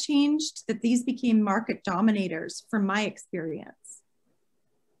popular? What changed that these became market dominators from my experience?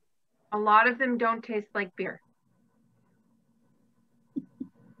 A lot of them don't taste like beer.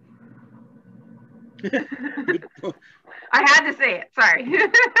 I had to say it, sorry.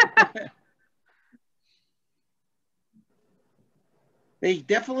 They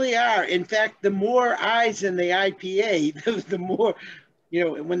definitely are. In fact, the more I's in the IPA, the more,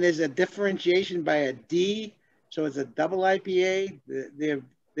 when there's a differentiation by a D, so it's a double IPA,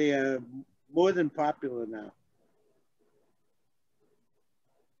 they are more than popular now.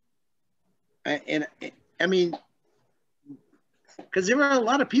 And I mean, because there are a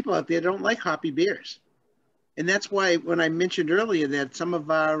lot of people out there that don't like hoppy beers. And that's why when I mentioned earlier that some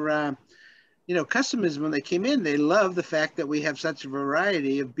of our, customers, when they came in, they love the fact that we have such a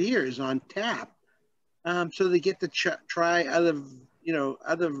variety of beers on tap. So they get to try other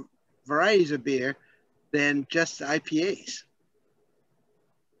varieties of beer than just IPAs.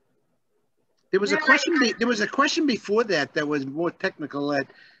 There was a question. There was a question before that was more technical that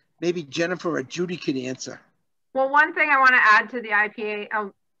maybe Jennifer or Judy could answer. Well, one thing I want to add to the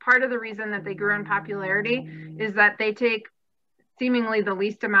IPA, part of the reason that they grew in popularity is that they take seemingly the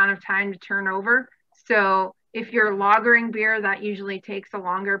least amount of time to turn over. So if you're lagering beer, that usually takes a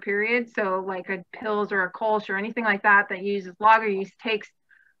longer period. So like a Pils or a Kolsch or anything like that that uses lager use takes,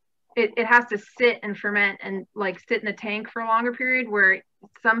 it has to sit and ferment and like sit in the tank for a longer period, where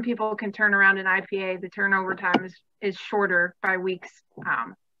some people can turn around an IPA. The turnover time is shorter by weeks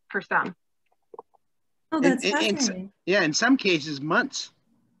for some. Oh, that's fascinating. Yeah, in some cases, months.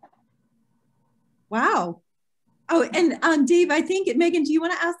 Wow. Oh, and Dave, I think, Megan, do you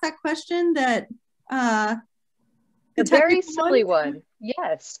want to ask that question that a very silly one?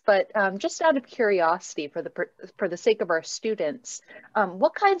 Yes, but just out of curiosity, for the sake of our students,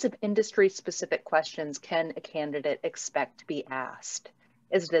 what kinds of industry-specific questions can a candidate expect to be asked?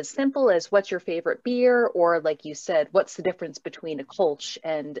 Is it as simple as what's your favorite beer, or like you said, what's the difference between a Kolsch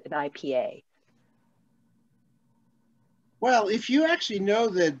and an IPA? Well, if you actually know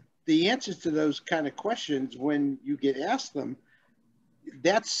the answers to those kind of questions when you get asked them,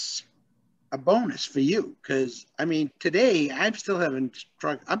 that's a bonus for you. Because, I mean, today I'm still having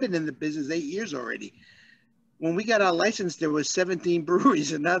struggle. I've been in the business 8 years already. When we got our license, there was 17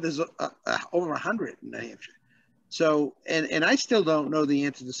 breweries, and now there's over 100 in New Hampshire. So, and I still don't know the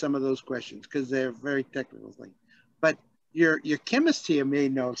answer to some of those questions because they're very technical things. But your chemist here may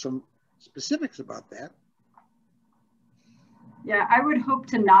know some specifics about that. Yeah, I would hope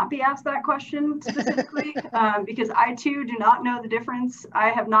to not be asked that question specifically because I too do not know the difference.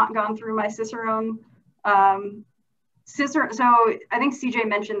 I have not gone through my Cicerone. So I think CJ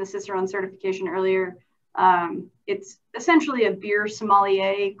mentioned the Cicerone certification earlier. It's essentially a beer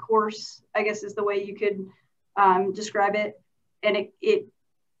sommelier course, I guess is the way you could describe it. And it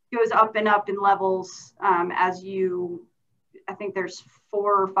goes up and up in levels as you, I think there's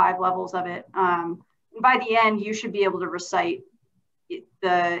 4 or 5 levels of it. By the end, you should be able to recite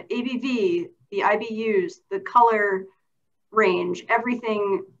the ABV, the IBUs, the color range,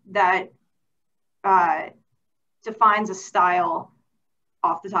 everything that defines a style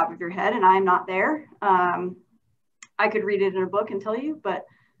off the top of your head. And I'm not there. I could read it in a book and tell you, but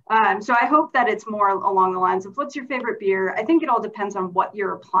so I hope that it's more along the lines of what's your favorite beer? I think it all depends on what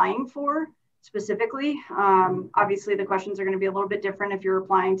you're applying for specifically. Obviously, the questions are going to be a little bit different if you're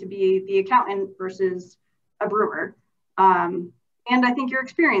applying to be the accountant versus a brewer. And I think your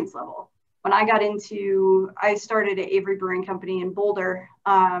experience level. When I started at Avery Brewing Company in Boulder.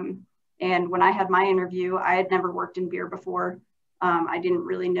 And when I had my interview, I had never worked in beer before. I didn't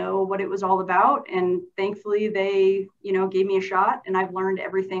really know what it was all about. And thankfully they, gave me a shot, and I've learned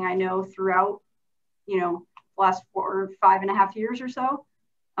everything I know throughout, the last 5.5 years or so.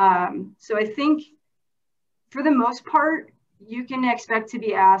 So I think for the most part, you can expect to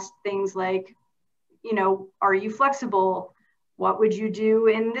be asked things like, are you flexible? What would you do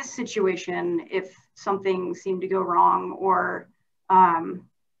in this situation if something seemed to go wrong? Or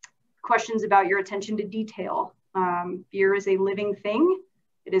questions about your attention to detail. Beer is a living thing.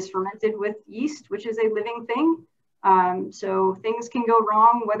 It is fermented with yeast, which is a living thing. So things can go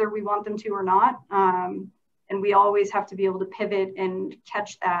wrong whether we want them to or not. And we always have to be able to pivot and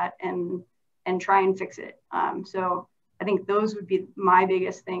catch that and try and fix it. So I think those would be my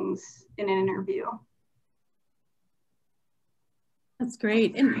biggest things in an interview. That's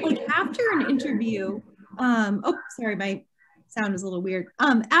great. And like after an interview, oh, sorry, my sound is a little weird.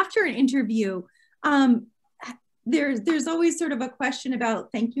 After an interview, there's always sort of a question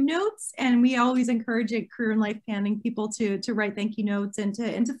about thank you notes, and we always encourage at Career and Life Planning people to write thank you notes and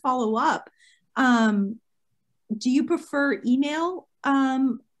to follow up. Do you prefer email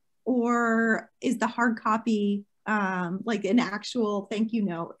or is the hard copy like an actual thank you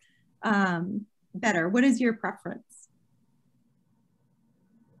note better? What is your preference?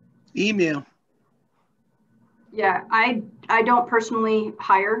 Email. Yeah, I don't personally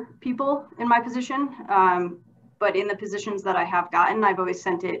hire people in my position, but in the positions that I have gotten, I've always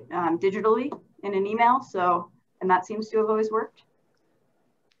sent it digitally in an email. So, and that seems to have always worked.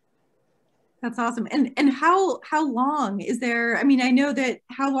 That's awesome. And how long is there? I mean, I know that.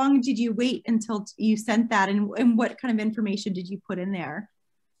 How long did you wait until you sent that, and what kind of information did you put in there?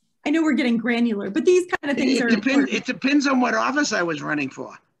 I know we're getting granular, but these kind of things are important. It depends on what office I was running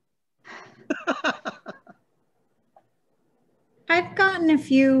for. I've gotten a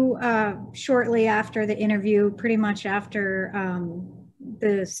few shortly after the interview, pretty much after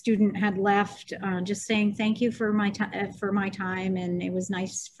the student had left, just saying thank you for my time, and it was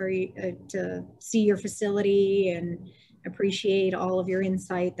nice for you to see your facility and appreciate all of your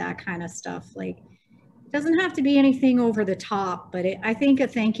insight, that kind of stuff. Like, it doesn't have to be anything over the top, but I think a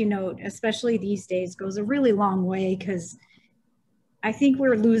thank you note, especially these days, goes a really long way, because I think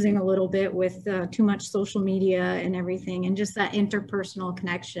we're losing a little bit with too much social media and everything, and just that interpersonal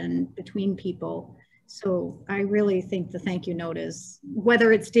connection between people. So I really think the thank you note is,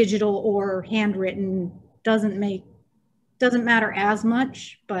 whether it's digital or handwritten, doesn't matter as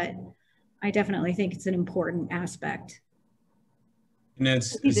much, but I definitely think it's an important aspect. And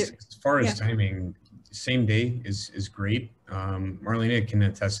as far as timing, same day is great. Marlena can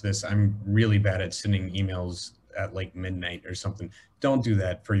attest to this. I'm really bad at sending emails at like midnight or something. Don't do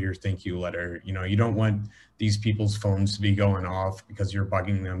that for your thank you letter. You know, you don't want these people's phones to be going off because you're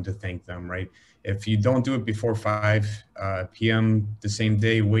bugging them to thank them, right? If you don't do it before 5 p.m. the same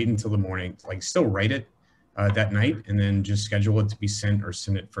day, wait until the morning. Like, still write it that night, and then just schedule it to be sent, or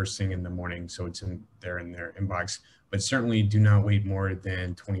send it first thing in the morning so it's in their inbox. But certainly do not wait more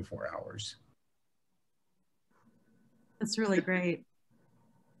than 24 hours. That's really great.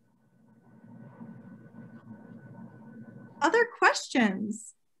 Other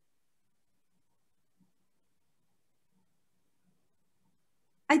questions?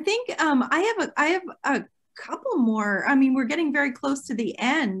 I think I have a couple more. I mean, we're getting very close to the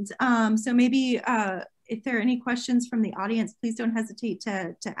end. So maybe if there are any questions from the audience, please don't hesitate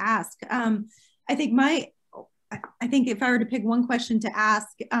to ask. I think if I were to pick one question to ask,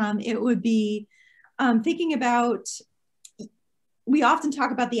 it would be thinking about, we often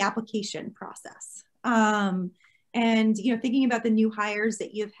talk about the application process. And, you know, thinking about the new hires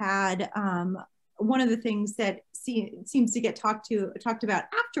that you've had, one of the things that seems to get talked about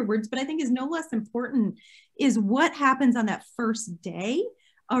afterwards, but I think is no less important, is what happens on that first day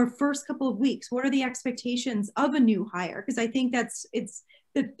or first couple of weeks. What are the expectations of a new hire? Because I think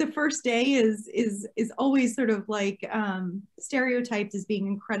the first day is always sort of like stereotyped as being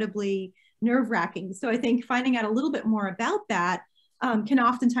incredibly nerve-wracking. So I think finding out a little bit more about that can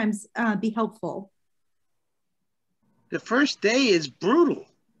oftentimes be helpful. The first day is brutal.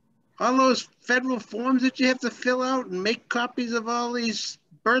 All those federal forms that you have to fill out and make copies of all these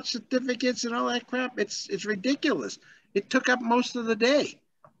birth certificates and all that crap, it's ridiculous. It took up most of the day.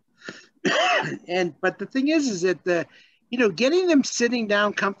 But the thing is that you know, getting them sitting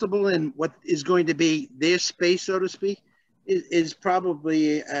down comfortable in what is going to be their space, so to speak, is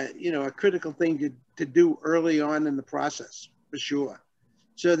probably you know, a critical thing to do early on in the process, for sure,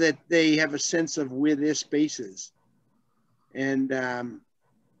 so that they have a sense of where their space is. And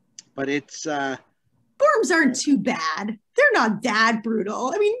but it's forms aren't too bad. They're not that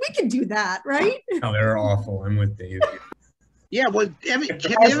brutal. I mean, we can do that, right? No, they're awful. I'm with Dave. Yeah, well, As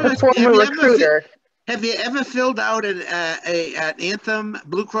the former recruiter, have you ever filled out an Anthem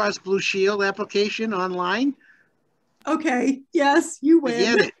Blue Cross Blue Shield application online? Okay, yes, you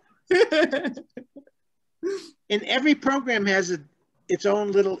win. Forget it. And every program has its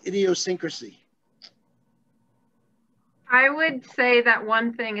own little idiosyncrasy. I would say that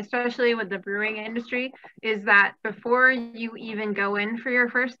one thing, especially with the brewing industry, is that before you even go in for your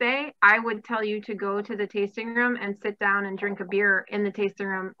first day, I would tell you to go to the tasting room and sit down and drink a beer in the tasting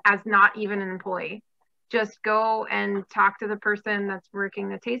room as not even an employee. Just go and talk to the person that's working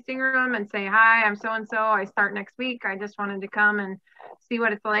the tasting room and say, hi, I'm so-and-so, I start next week. I just wanted to come and see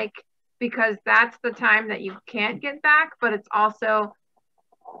what it's like, because that's the time that you can't get back, but it's also,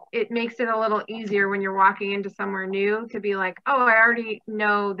 it makes it a little easier when you're walking into somewhere new to be like, oh, I already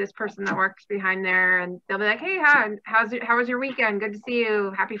know this person that works behind there. And they'll be like, hey, how was your weekend? Good to see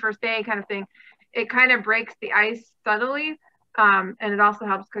you. Happy first day kind of thing. It kind of breaks the ice subtly. And it also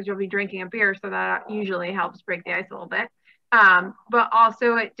helps because you'll be drinking a beer. So that usually helps break the ice a little bit. But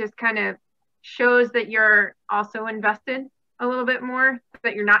also it just kind of shows that you're also invested a little bit more,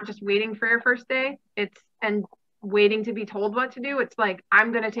 that you're not just waiting for your first day. And waiting to be told what to do. It's like,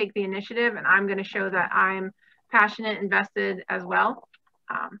 I'm going to take the initiative and I'm going to show that I'm passionate, invested as well.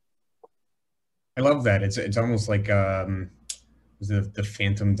 I love that. It's almost like the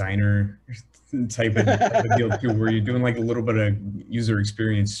Phantom Diner type of deal too, where you're doing like a little bit of user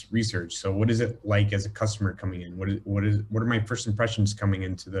experience research. So what is it like as a customer coming in? What are my first impressions coming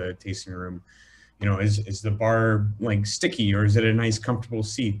into the tasting room? You know, is the bar like sticky, or is it a nice comfortable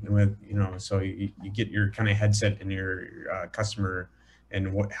seat with, you know, so you get your kind of headset and your customer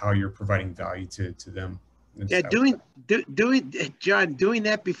and how you're providing value to them. Yeah, John, doing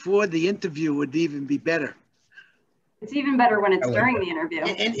that before the interview would even be better. It's even better when it's during the interview.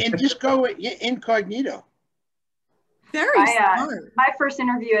 And just go incognito. Very smart. My first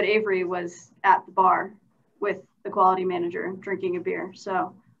interview at Avery was at the bar with the quality manager drinking a beer.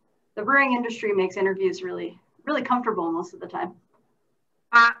 So the brewing industry makes interviews really, really comfortable most of the time.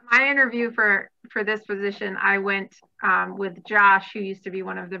 My interview for this position, I went with Josh, who used to be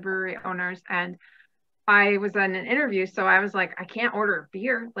one of the brewery owners, and I was on an interview. So I was like, I can't order a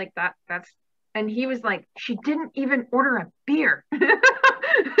beer like that. And he was like, she didn't even order a beer.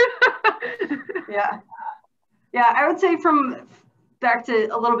 Yeah, I would say back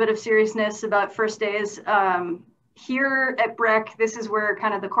to a little bit of seriousness about first days. Here at Breck, this is where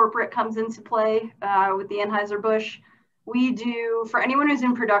kind of the corporate comes into play with the Anheuser-Busch. We do, for anyone who's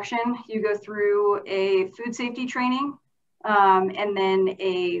in production, you go through a food safety training and then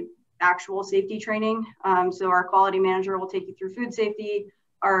a actual safety training. So our quality manager will take you through food safety.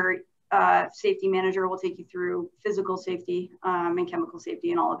 Our safety manager will take you through physical safety and chemical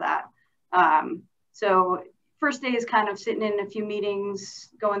safety and all of that. So first day is kind of sitting in a few meetings,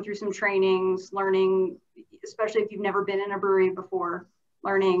 going through some trainings, learning, especially if you've never been in a brewery before,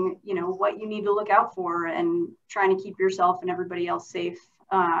 learning, what you need to look out for and trying to keep yourself and everybody else safe,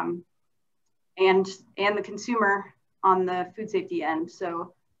 and the consumer on the food safety end.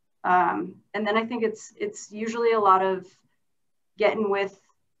 So, and then I think it's usually a lot of getting with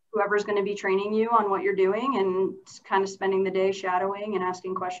whoever's going to be training you on what you're doing and kind of spending the day shadowing and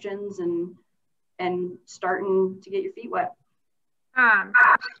asking questions and starting to get your feet wet.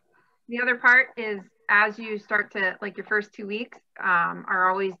 The other part is, as you start to, like, your first 2 weeks are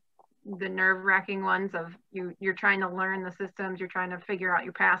always the nerve-wracking ones of you're trying to learn the systems, you're trying to figure out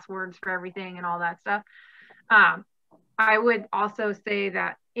your passwords for everything and all that stuff. I would also say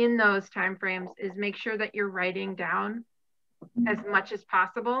that in those timeframes is make sure that you're writing down as much as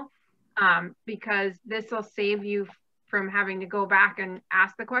possible, because this will save you from having to go back and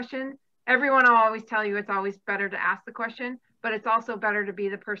ask the question. Everyone will always tell you it's always better to ask the question, but it's also better to be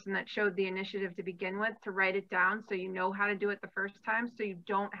the person that showed the initiative to begin with, to write it down so you know how to do it the first time, so you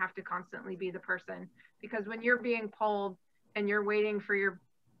don't have to constantly be the person. Because when you're being pulled and you're waiting for your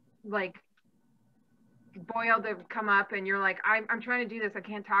boil to come up and you're like, I'm trying to do this, I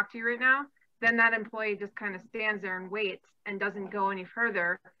can't talk to you right now, then that employee just kind of stands there and waits and doesn't go any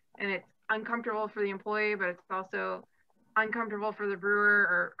further. And it's uncomfortable for the employee, but it's also uncomfortable for the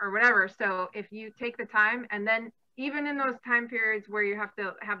brewer or whatever. So if you take the time, and then even in those time periods where you have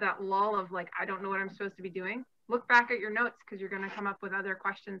to have that lull of like, I don't know what I'm supposed to be doing, look back at your notes, because you're going to come up with other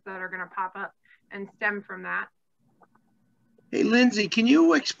questions that are going to pop up and stem from that. Hey, Lindsay, can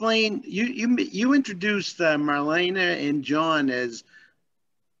you explain, you introduced Marlena and John as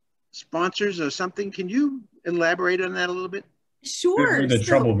sponsors or something. Can you elaborate on that a little bit? Sure. They're the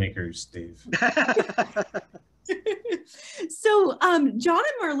troublemakers, Dave. So John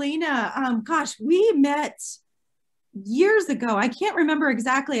and Marlena, gosh, we met years ago. I can't remember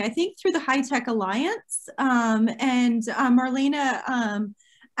exactly. I think through the High Tech Alliance. And Marlena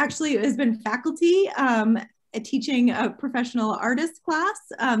actually has been faculty teaching a professional artist class.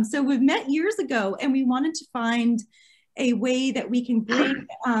 So we've met years ago, and we wanted to find a way that we can bring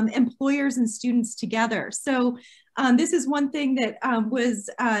employers and students together. So this is one thing that was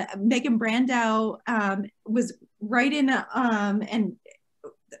Megan Brandow was right in and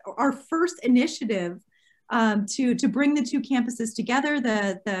our first initiative to bring the two campuses together,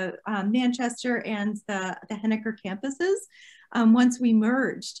 the Manchester and the Henniker campuses, once we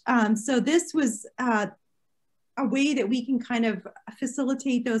merged. So this was a way that we can kind of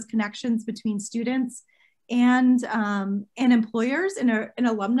facilitate those connections between students and employers and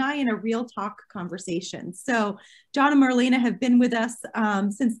alumni in a real talk conversation. So John and Marlena have been with us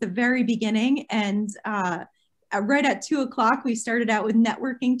since the very beginning, and right at 2 o'clock, we started out with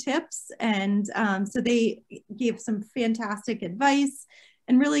networking tips. And so they gave some fantastic advice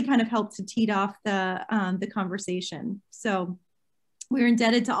and really kind of helped to tee off the conversation. So we're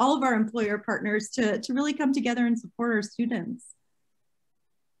indebted to all of our employer partners to really come together and support our students.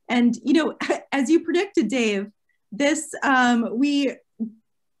 And, you know, as you predicted, Dave, this, the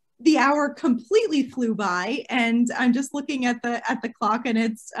hour completely flew by, and I'm just looking at the clock, and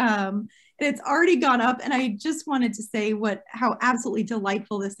it's already gone up. And I just wanted to say how absolutely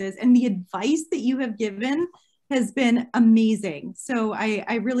delightful this is. And the advice that you have given has been amazing. So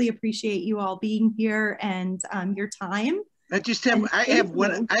I really appreciate you all being here and your time. I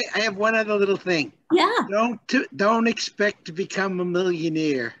have one other little thing. Yeah. Don't expect to become a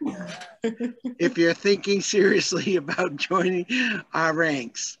millionaire if you're thinking seriously about joining our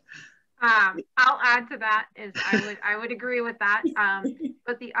ranks. I'll add to that is I would agree with that.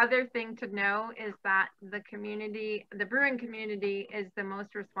 But the other thing to know is that the brewing community is the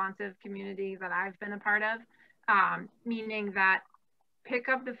most responsive community that I've been a part of, meaning that pick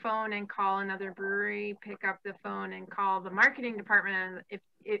up the phone and call another brewery, pick up the phone and call the marketing department. And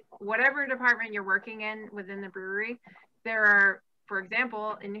if whatever department you're working in within the brewery, there are, for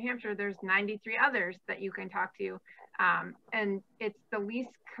example, in New Hampshire, there's 93 others that you can talk to. And it's the least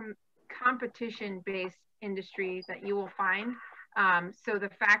competition-based industry that you will find. So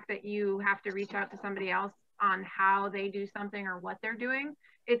the fact that you have to reach out to somebody else on how they do something or what they're doing,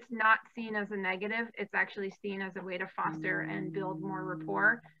 it's not seen as a negative. It's actually seen as a way to foster and build more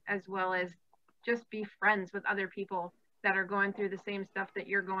rapport, as well as just be friends with other people that are going through the same stuff that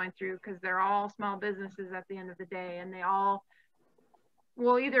you're going through, because they're all small businesses at the end of the day, and they all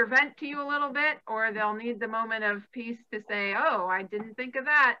will either vent to you a little bit or they'll need the moment of peace to say, oh, I didn't think of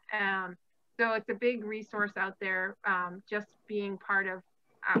that. So it's a big resource out there. Just being part of,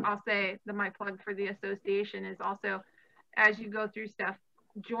 I'll say my plug for the association is also, as you go through stuff,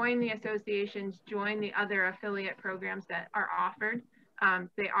 join the associations, join the other affiliate programs that are offered.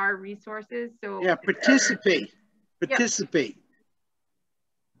 They are resources. So yeah, participate. Yep.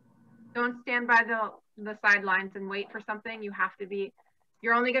 Don't stand by the sidelines and wait for something. You have to be,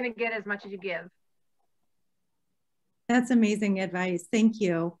 you're only going to get as much as you give. That's amazing advice. Thank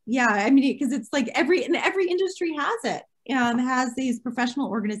you. Yeah, I mean, because it's like every industry has it. Has these professional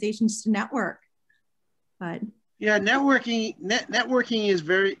organizations to network. But yeah, networking is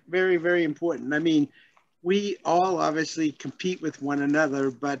very, very, very important. I mean, we all obviously compete with one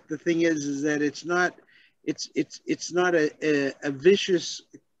another, but the thing is that it's not a vicious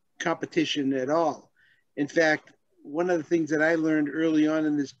competition at all. In fact, one of the things that I learned early on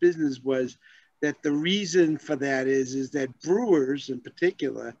in this business was that the reason for that is that brewers in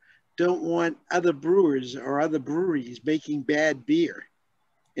particular don't want other brewers or other breweries making bad beer.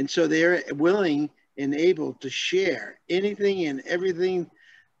 And so they're willing and able to share anything and everything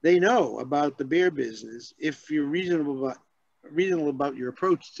they know about the beer business if you're reasonable about your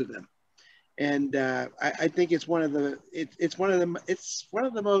approach to them. And I think it's one of the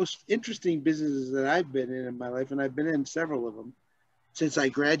most interesting businesses that I've been in my life, and I've been in several of them since I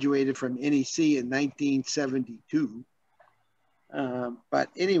graduated from NEC in 1972. But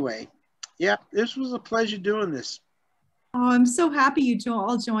anyway, yeah, this was a pleasure doing this. Oh, I'm so happy you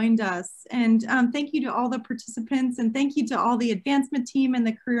all joined us. And thank you to all the participants, and thank you to all the advancement team and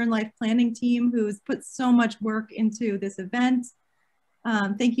the career and life planning team who's put so much work into this event.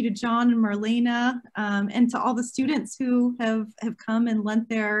 Thank you to John and Marlena, and to all the students who have come and lent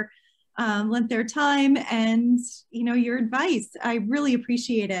their time and your advice. I really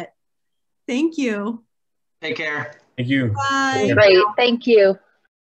appreciate it. Thank you. Take care. Thank you. Bye. Great. Thank you.